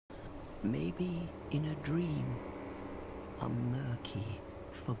Maybe in a dream, a murky,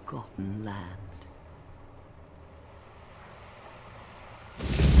 forgotten land.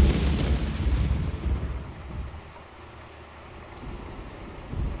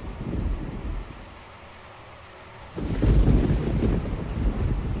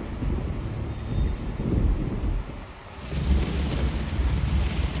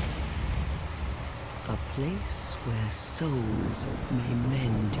 A place where souls may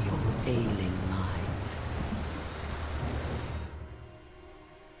mend your ailing mind.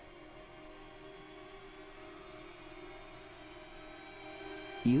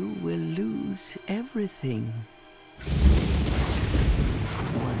 You will lose everything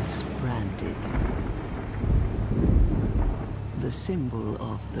once branded. The symbol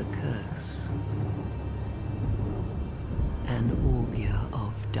of the curse. An augur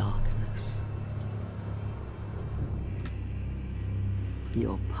of darkness.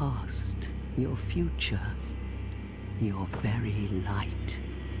 Your past, your future, your very light.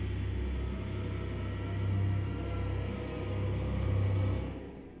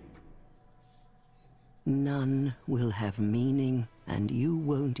 None will have meaning, and you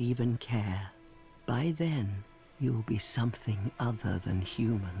won't even care. By then, you'll be something other than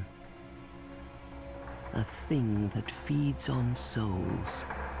human. A thing that feeds on souls,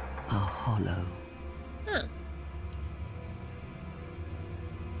 a hollow. Huh.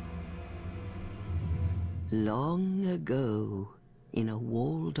 Long ago, in a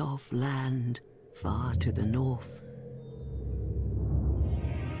walled-off land far to the north,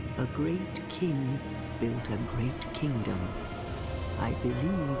 a great king built a great kingdom. I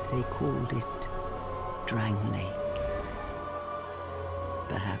believe they called it Drang Lake.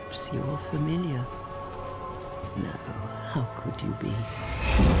 Perhaps you're familiar. No, how could you be?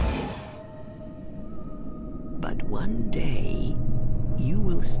 But one day, you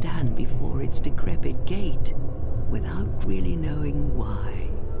will stand before its decrepit gate without really knowing why.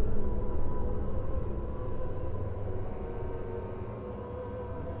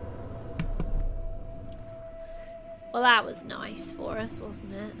 Well, that was nice for us,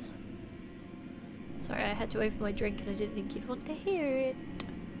 wasn't it? Sorry, I had to open my drink and I didn't think you'd want to hear it.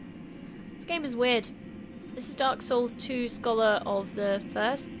 This game is weird. This is Dark Souls 2 Scholar of the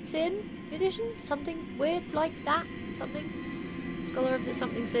First Sin edition? Something weird like that? Something? Scholar of the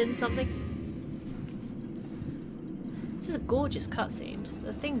something sin something? This is a gorgeous cutscene.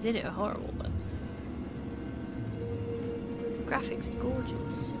 The things in it are horrible, but the graphics are gorgeous.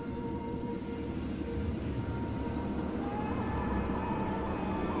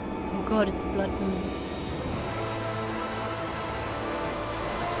 Oh god, it's a blood moon.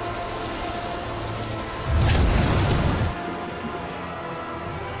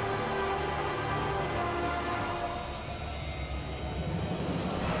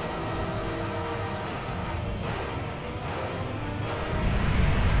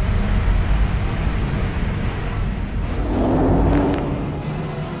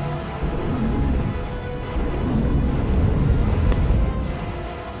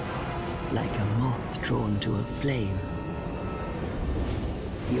 Drawn to a flame.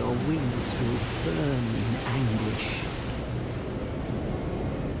 Your wings will burn in anguish.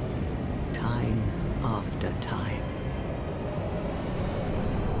 Time after time.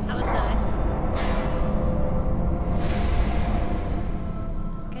 That was nice.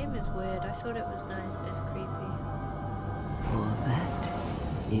 This game is weird. I thought it was nice, but it's creepy. For that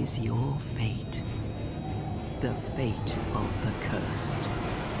is your fate. The fate of the cursed.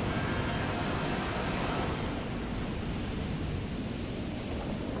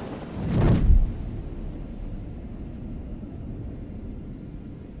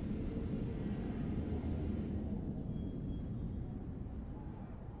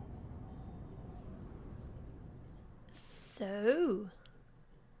 So,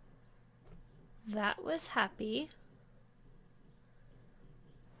 that was happy.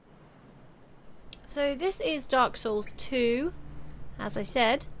 So this is Dark Souls 2, as I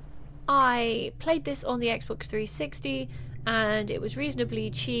said. I played this on the Xbox 360 and it was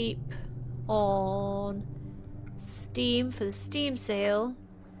reasonably cheap on Steam for the Steam sale.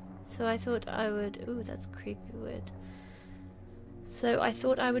 So I thought I would... Ooh, that's creepy weird. So I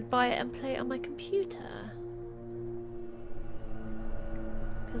thought I would buy it and play it on my computer.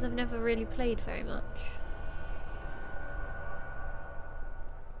 Because I've never really played very much.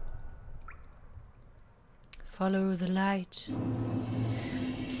 Follow the light.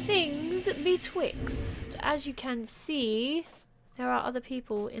 Things betwixt. As you can see, there are other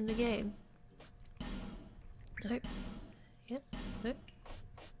people in the game. Nope. Yes. Nope.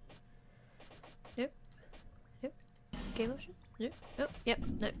 Nope. Nope. Game option? No. Oh, yep.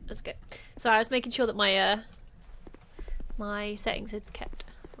 No, that's good. Sorry, I was making sure that my my settings had kept.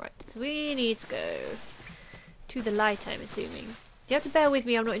 Right, so we need to go to the light, I'm assuming. You have to bear with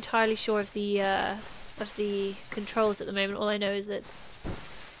me, I'm not entirely sure of the controls at the moment. All I know is that it's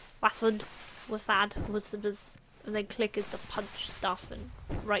wasad, and then click is to punch stuff, and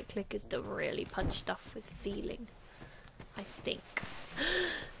right click is to really punch stuff with feeling. I think.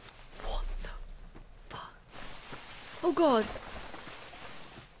 What the fuck? Oh god!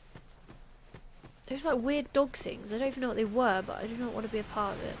 There's like weird dog things. I don't even know what they were, but I do not want to be a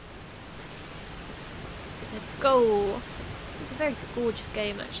part of it. Let's go! It's a very gorgeous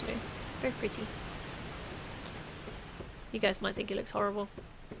game, actually. Very pretty. You guys might think it looks horrible,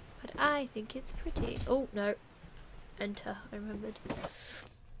 but I think it's pretty. Oh, no. Enter, I remembered.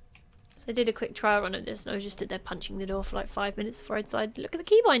 So I did a quick trial run of this, and I was just stood there punching the door for like 5 minutes before I decided to look at the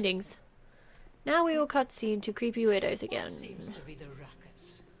key bindings. Now we all cutscene to creepy weirdos again. What seems to be the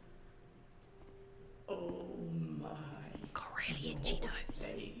ruckus? Oh my. Got really itchy nose.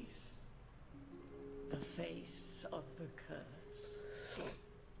 Face. The face of the curse.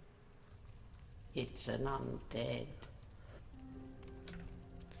 It's an undead.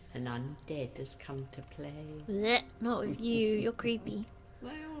 An undead has come to play. Blech, not with you, you're creepy. They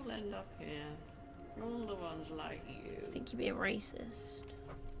all end up here. All the ones like you. I think you're being racist.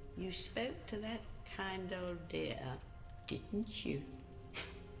 You spoke to that kind old dear, didn't you?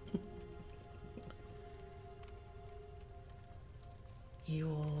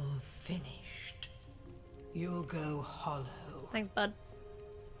 You're finished. You'll go hollow. Thanks, bud.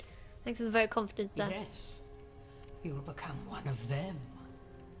 Thanks for the vote of confidence there. Yes. You'll become one of them.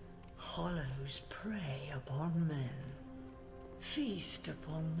 Hollows prey upon men. Feast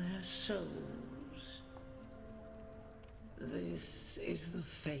upon their souls. This is the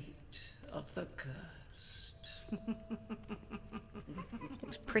fate of the cursed.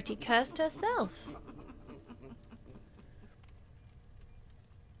 Looks pretty cursed herself.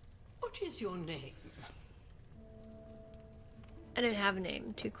 What is your name? I don't have a name.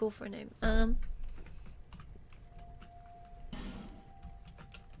 I'm too cool for a name.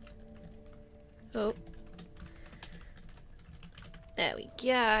 Oh. There we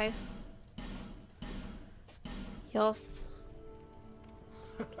go. Yes.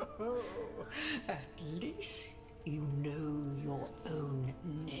 At least you know your own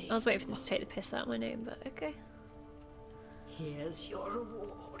name. I was waiting for them to take the piss out of my name, but okay. Here's your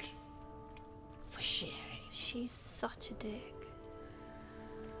reward for sharing. She's such a dick.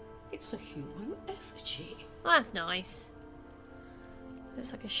 It's a human effigy. Well, that's nice.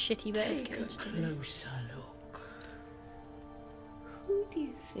 Looks like a shitty bit of Take a cage to me. closer look. Who do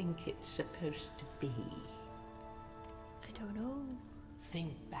you think it's supposed to be? I don't know.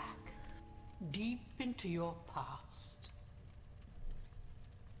 Think back, deep into your past.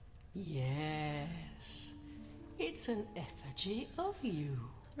 Yes, it's an effigy of you.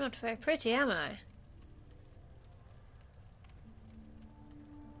 Not very pretty, am I?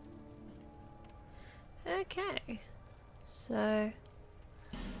 Okay. So...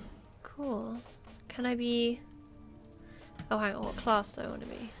 cool. Can I be... oh, hang on. What class do I want to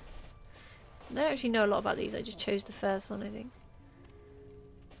be? I don't actually know a lot about these. I just chose the first one, I think.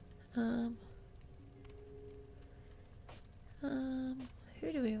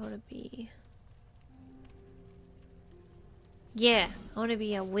 Who do we want to be? Yeah, I want to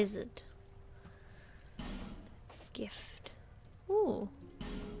be a wizard. Gift. Ooh.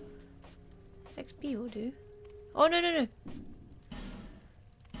 XP will do. Oh, no, no, no.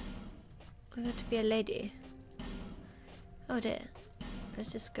 I want to be a lady. Oh dear.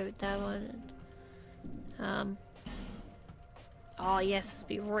 Let's just go with that one. And, oh yes, let's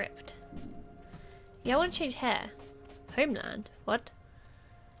be ripped. Yeah, I want to change hair. Homeland? What?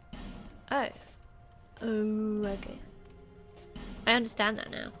 Oh. Oh, okay. I understand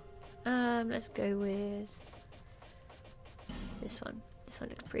that now. Let's go with this one. This one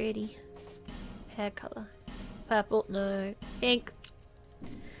looks pretty. Hair color. Purple, no. Pink.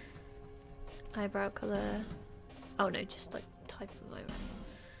 Eyebrow color. Oh no, just like type of eyebrow.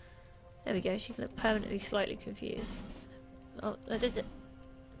 There we go, she can look permanently slightly confused. Oh, I did it.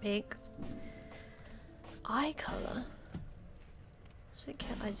 Pink. Eye color. So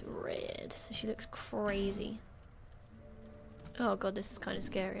her eyes red, so she looks crazy. Oh god, this is kind of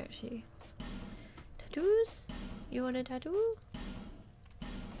scary actually. Tattoos? You want a tattoo?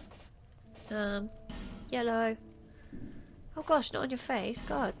 Yellow. Oh gosh, not on your face.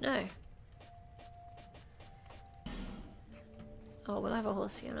 God, no. Oh, we'll have a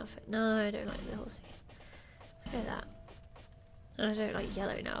horsey on our face. No, I don't like the horsey. Let's go with that. And I don't like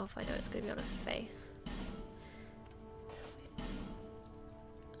yellow now if I know it's going to be on her face.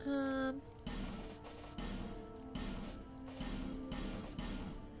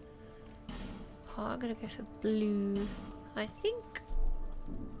 Oh, I'm gonna go for blue, I think.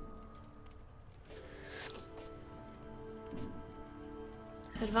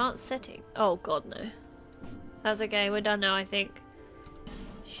 Advanced setting. Oh god, no. That's okay, we're done now, I think.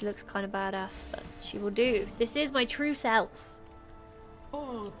 She looks kind of badass, but she will do. This is my true self.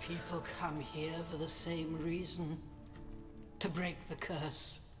 All people come here for the same reason. To break the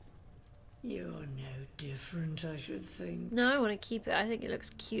curse. You're no different, I should think. No, I want to keep it. I think it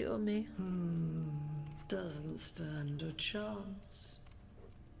looks cute on me. Doesn't stand a chance.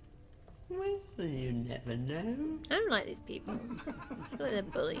 Well, you never know. I don't like these people. I feel like they're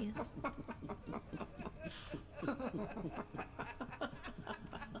bullies.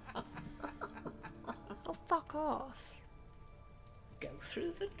 Oh, fuck off. Go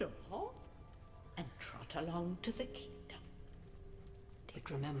through the door and trot along to the kingdom. But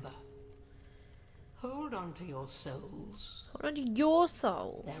remember, hold on to your souls. Hold on to your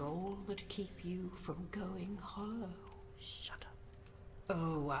soul. They're all that keep you from going hollow. Shut up.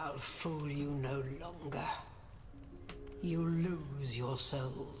 Oh, I'll fool you no longer. You'll lose your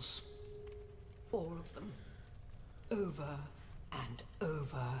souls. All of them. Over and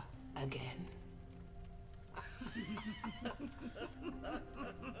over again.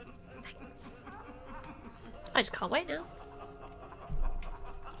 Thanks. I just can't wait now.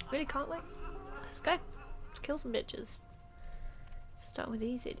 Really can't wait. Let's go. Let's kill some bitches. Start with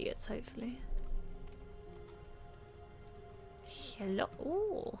these idiots, hopefully. Hello.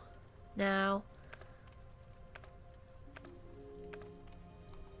 Ooh. Now.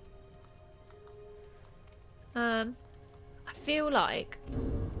 I feel like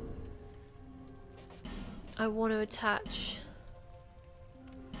I want to attach.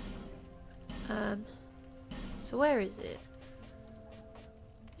 So where is it?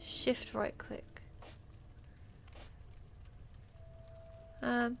 Shift right click.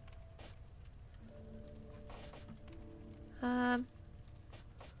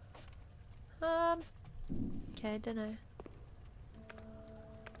 Okay, I don't know.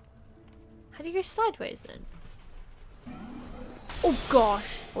 How do you go sideways then? Oh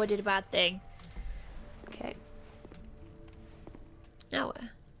gosh! Oh, I did a bad thing. Okay. Now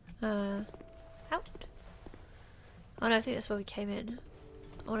where? Out. Oh no, I think that's where we came in.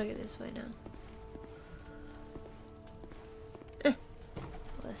 I want to go this way now. Well,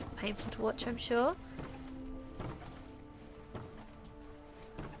 this is painful to watch, I'm sure.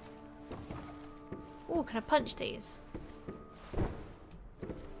 Oh, can I punch these?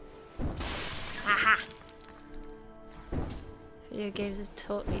 Haha! Video games have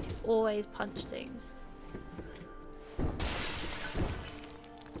taught me to always punch things.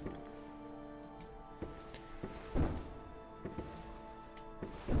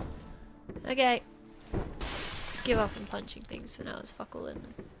 Okay. Let's give up on punching things for now. Let's fuck all in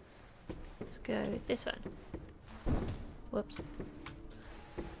them. Let's go this one. Whoops.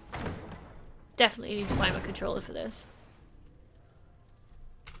 Definitely need to find my controller for this.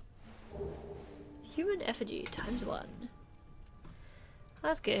 Human effigy ×1.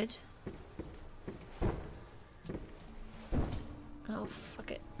 That's good. Oh,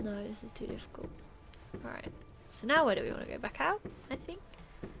 fuck it. No, this is too difficult. Alright. So now where do we want to go? Back out, I think?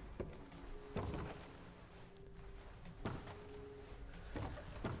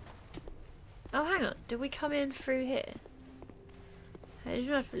 Oh, hang on. Did we come in through here? I do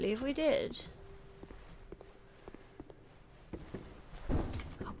not believe we did.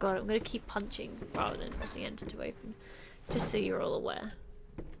 Oh god, I'm going to keep punching rather than pressing enter to open. Just so you're all aware.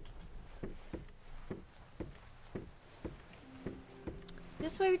 Is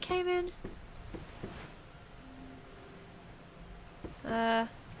this where we came in?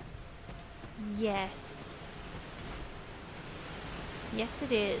 Yes. Yes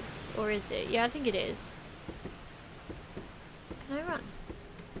it is. Or is it? Yeah, I think it is. Can I run?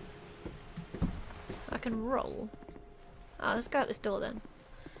 I can roll. Oh, let's go out this door then.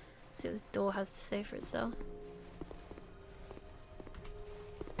 See what this door has to say for itself.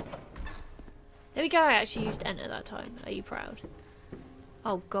 There we go, I actually used enter that time. Are you proud?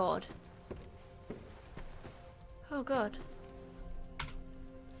 Oh god. Oh god.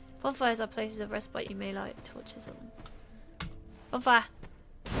 Bonfires are places of respite. You may light torches on them. Bonfire!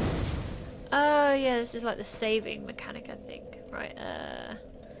 Oh yeah, this is like the saving mechanic, I think. Right,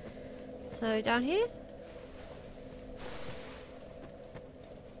 so down here?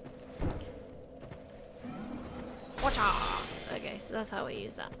 Watcha! Okay, so that's how I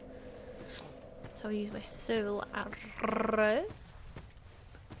use that. So I use my soul arrow.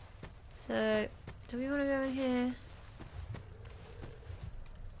 So, do we want to go in here?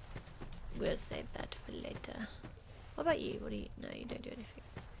 We'll save that for later. What about you? What do you? No, you don't do anything.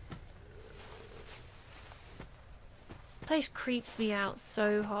 place creeps me out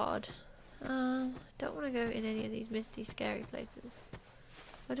so hard. Don't want to go in any of these misty, scary places.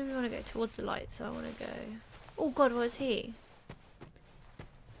 Where do we want to go? Towards the light, so I want to go... Oh god, what is he?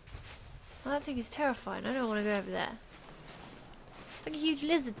 Well, that thing is terrifying. I don't want to go over there. It's like a huge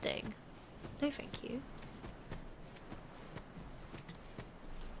lizard thing. No thank you.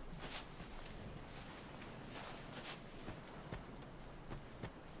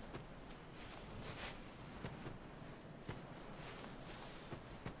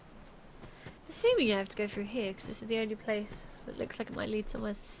 Assuming I have to go through here, because this is the only place that looks like it might lead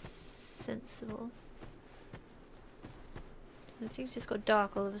somewhere sensible. And the thing's just got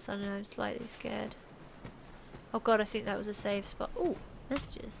dark all of a sudden and I'm slightly scared. Oh god, I think that was a safe spot. Ooh,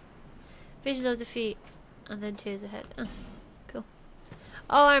 messages. Visions of defeat, and then tears ahead. Oh, cool.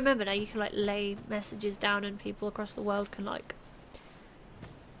 Oh, I remember now, you can like lay messages down and people across the world can like...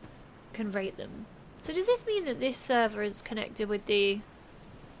 can rate them. So does this mean that this server is connected with the...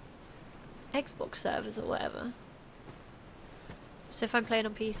 Xbox servers or whatever? So if I'm playing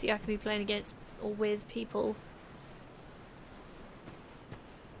on PC, I can be playing against or with people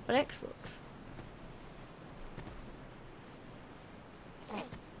on Xbox.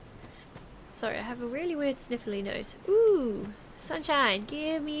 Sorry, I have a really weird sniffly nose. Ooh, sunshine,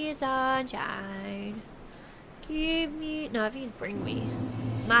 give me sunshine. Give me... No, I think it's bring me.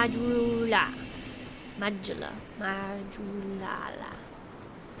 Majula. Majula. Majulala.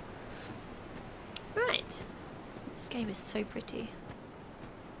 Right. This game is so pretty.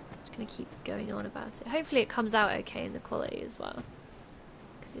 I'm just going to keep going on about it. Hopefully it comes out okay in the quality as well.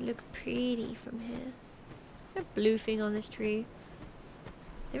 Because it looks pretty from here. Is there a blue thing on this tree?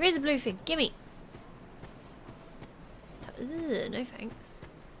 There is a blue thing. Gimme! Ugh, no thanks.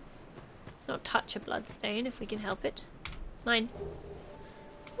 Let's not touch a bloodstain if we can help it. Mine.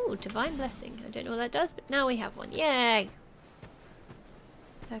 Ooh, divine blessing. I don't know what that does, but now we have one. Yay!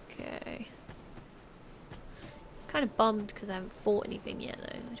 Okay. Kind of bummed because I haven't fought anything yet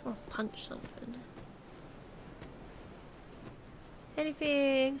though. I just want to punch something.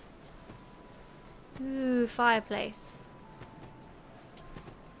 Anything? Ooh, fireplace.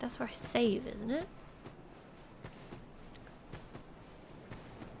 That's where I save, isn't it?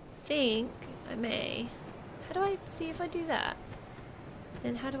 Think I may. How do I see if I do that?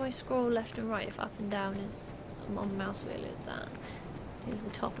 Then how do I scroll left and right if up and down is on the mouse wheel is that? Is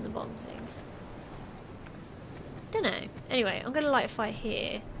the top and the bottom thing? Don't know. Anyway, I'm going to light a fire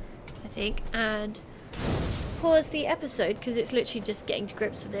here, I think, and pause the episode because it's literally just getting to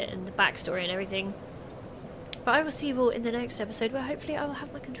grips with it and the backstory and everything. But I will see you all in the next episode where hopefully I will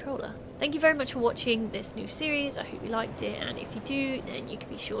have my controller. Thank you very much for watching this new series. I hope you liked it, and if you do, then you can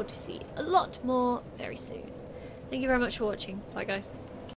be sure to see a lot more very soon. Thank you very much for watching. Bye guys.